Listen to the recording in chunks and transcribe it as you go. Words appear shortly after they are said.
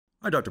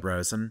Hi, Dr.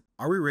 Bredesen.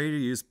 Are we ready to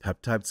use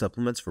peptide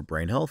supplements for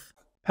brain health?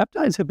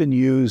 Peptides have been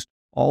used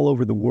all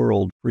over the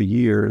world for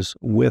years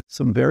with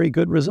some very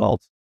good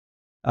results.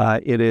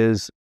 It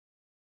is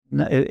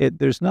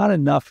there's not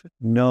enough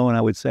known,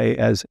 I would say,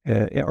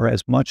 or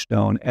as much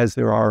known as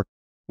there are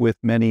with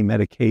many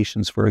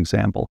medications, for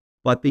example.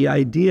 But the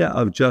idea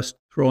of just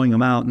throwing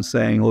them out and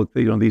saying, "Look,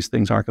 these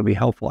things aren't going to be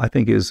helpful," I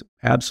think is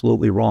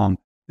absolutely wrong.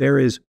 There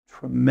is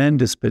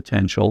tremendous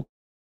potential.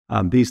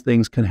 These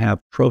things can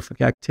have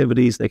trophic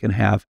activities. They can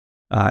have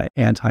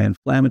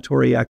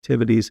anti-inflammatory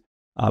activities.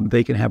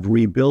 They can have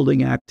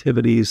rebuilding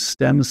activities,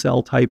 stem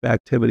cell type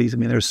activities. I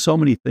mean, there's so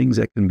many things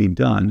that can be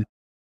done.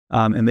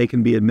 And they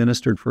can be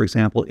administered, for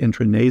example,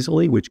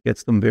 intranasally, which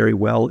gets them very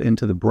well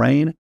into the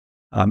brain,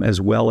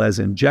 as well as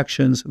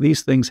injections.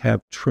 These things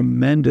have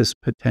tremendous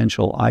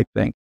potential, I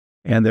think.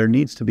 And there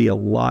needs to be a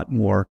lot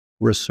more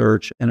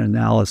research and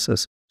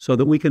analysis so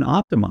that we can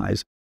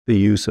optimize the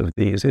use of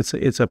these.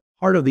 It's a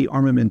part of the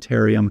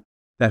armamentarium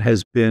that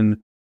has been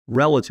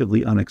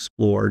relatively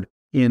unexplored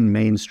in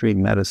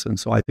mainstream medicine.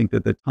 So I think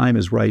that the time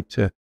is right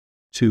to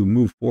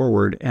move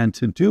forward and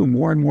to do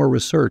more and more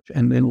research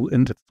and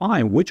to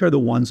find which are the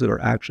ones that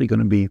are actually going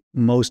to be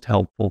most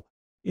helpful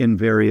in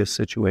various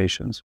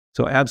situations.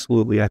 So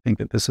absolutely, I think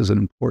that this is an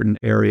important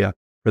area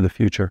for the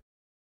future.